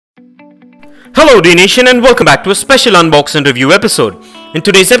Hello Dnation and welcome back to a special unbox and review episode. In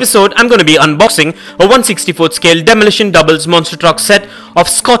today's episode, I'm going to be unboxing a 1/64th scale Demolition doubles monster truck set of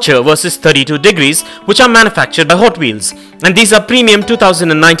Scorcher vs 32 degrees, which are manufactured by Hot Wheels. And these are premium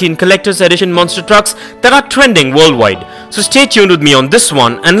 2019 collector's edition monster trucks that are trending worldwide. So stay tuned with me on this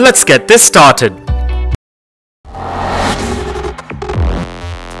one and let's get this started.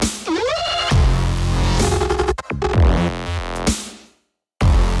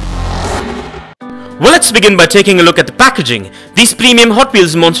 Well, let's begin by taking a look at the packaging. These premium Hot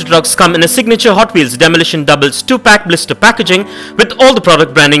Wheels monster trucks come in a signature Hot Wheels Demolition doubles 2-pack blister packaging with all the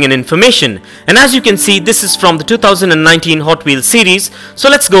product branding and information. And as you can see, this is from the 2019 Hot Wheels series. So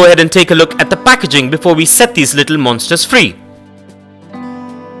let's go ahead and take a look at the packaging before we set these little monsters free.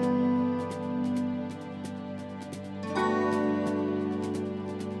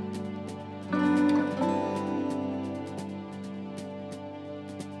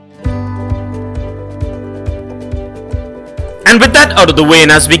 And with that out of the way,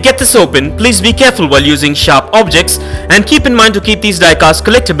 and as we get this open, please be careful while using sharp objects and keep in mind to keep these diecast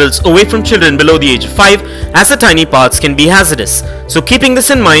collectibles away from children below the age of 5, as the tiny parts can be hazardous. So keeping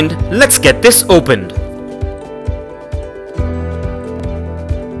this in mind, let's get this opened.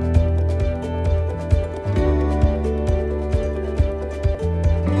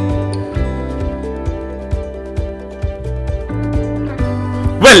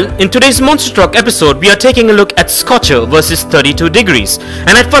 Well, in today's monster truck episode, we are taking a look at Scorcher vs 32 degrees. And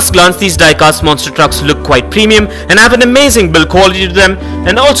at first glance, these diecast monster trucks look quite premium and have an amazing build quality to them,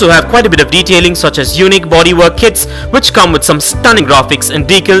 and also have quite a bit of detailing such as unique bodywork kits which come with some stunning graphics and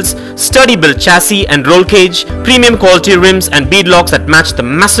decals, sturdy built chassis and roll cage, premium quality rims and bead locks that match the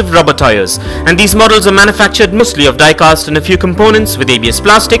Massive Rubber Tyres. And these models are manufactured mostly of diecast and a few components with ABS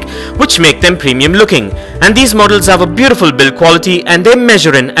plastic which make them premium looking. And these models have a beautiful build quality and they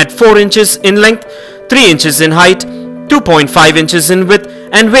measure in at 4 inches in length, 3 inches in height, 2.5 inches in width,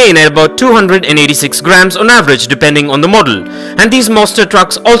 and weigh in at about 286 grams on average depending on the model. And these monster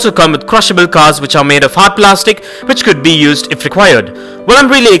trucks also come with crushable cars which are made of hard plastic which could be used if required. Well, I'm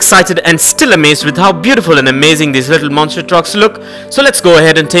really excited and still amazed with how beautiful and amazing these little monster trucks look. So let's go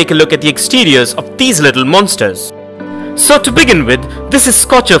ahead and take a look at the exteriors of these little monsters. So to begin with, this is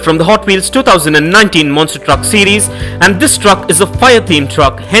Scorcher from the Hot Wheels 2019 monster truck series, and this truck is a fire themed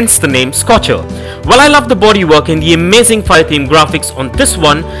truck, hence the name Scorcher. Well, I love the bodywork and the amazing fire themed graphics on this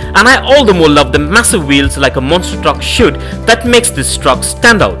one, and I all the more love the massive wheels like a monster truck should that makes this truck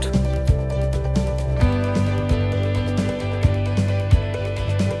stand out.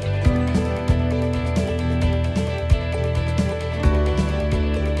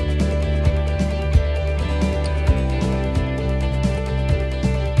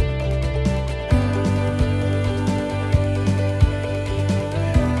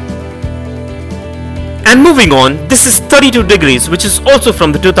 And moving on, this is 32 degrees, which is also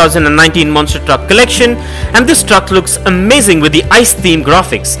from the 2019 Monster Truck collection, and this truck looks amazing with the ice themed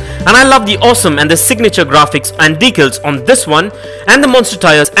graphics, and I love the awesome and the signature graphics and decals on this one, and the monster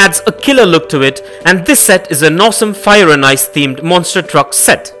tires adds a killer look to it, and this set is an awesome fire and ice themed monster truck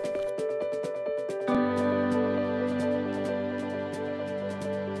set.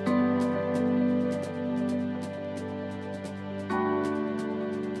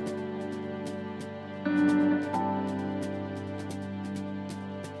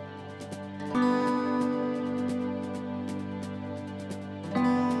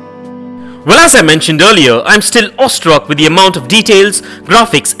 Well, as I mentioned earlier, I'm still awestruck with the amount of details,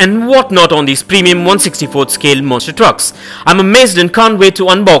 graphics and whatnot on these premium 1/64th scale monster trucks. I'm amazed and can't wait to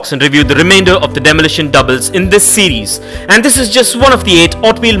unbox and review the remainder of the Demolition doubles in this series. And this is just one of the 8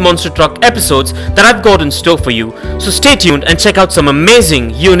 Hot Wheel monster truck episodes that I've got in store for you. So stay tuned and check out some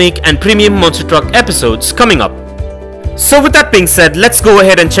amazing, unique and premium monster truck episodes coming up. So with that being said, let's go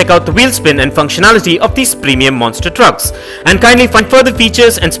ahead and check out the wheel spin and functionality of these premium monster trucks. And kindly find further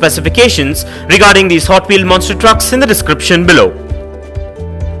features and specifications regarding these Hot Wheel monster trucks in the description below.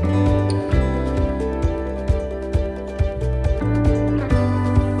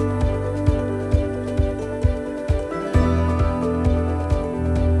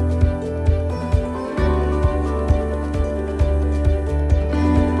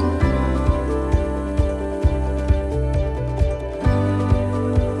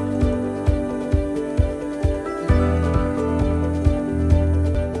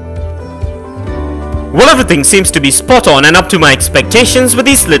 Well, everything seems to be spot on and up to my expectations with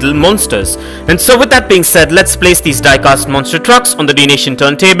these little monsters. And so with that being said, let's place these diecast monster trucks on the Dnation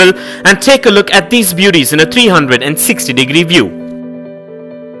turntable and take a look at these beauties in a 360-degree view.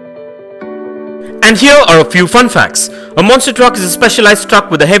 And here are a few fun facts. A monster truck is a specialized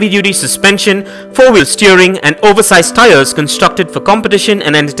truck with a heavy-duty suspension, four-wheel steering and oversized tires constructed for competition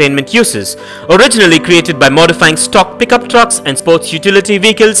and entertainment uses. Originally created by modifying stock pickup trucks and sports utility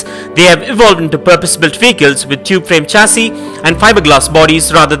vehicles, they have evolved into purpose-built vehicles with tube-frame chassis and fiberglass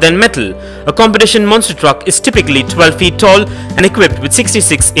bodies rather than metal. A competition monster truck is typically 12 feet tall and equipped with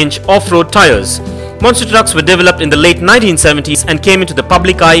 66-inch off-road tires. Monster trucks were developed in the late 1970s and came into the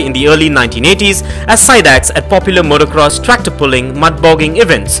public eye in the early 1980s as side acts at popular motocross, tractor pulling, mud bogging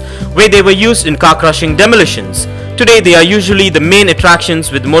events, where they were used in car crushing demolitions. Today they are usually the main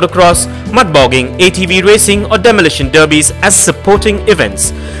attractions with motocross, mud bogging, ATV racing or demolition derbies as supporting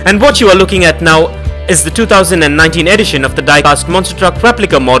events. And what you are looking at now is the 2019 edition of the Diecast monster truck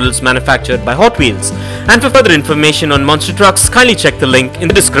replica models manufactured by Hot Wheels. And for further information on monster trucks, kindly check the link in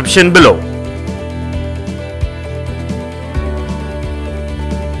the description below.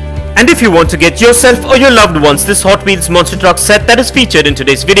 And if you want to get yourself or your loved ones this Hot Wheels monster truck set that is featured in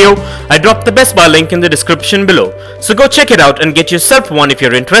today's video, I dropped the Best Buy link in the description below. So go check it out and get yourself one if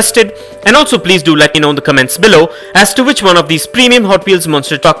you're interested. And also please do let me know in the comments below as to which one of these premium Hot Wheels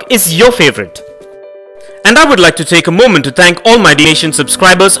monster truck is your favorite. And I would like to take a moment to thank all my Dnation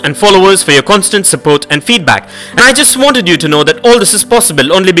subscribers and followers for your constant support and feedback. And I just wanted you to know that all this is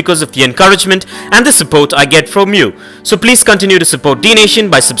possible only because of the encouragement and the support I get from you. So please continue to support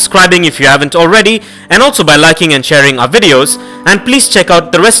Dnation by subscribing if you haven't already, and also by liking and sharing our videos. And please check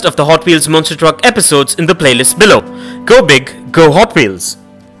out the rest of the Hot Wheels monster truck episodes in the playlist below. Go big, go Hot Wheels!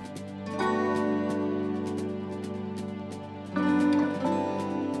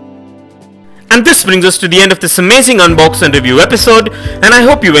 And this brings us to the end of this amazing unbox and review episode, and I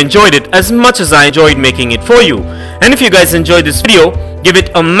hope you enjoyed it as much as I enjoyed making it for you. And if you guys enjoyed this video, give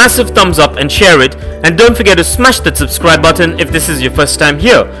it a massive thumbs up and share it, and don't forget to smash that subscribe button if this is your first time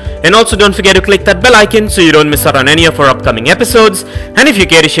here. And also don't forget to click that bell icon so you don't miss out on any of our upcoming episodes. And if you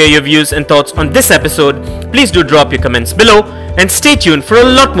care to share your views and thoughts on this episode, please do drop your comments below, and stay tuned for a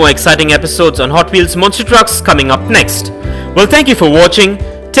lot more exciting episodes on Hot Wheels monster trucks coming up next. Well, thank you for watching.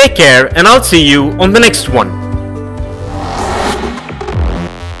 Take care, and I'll see you on the next one.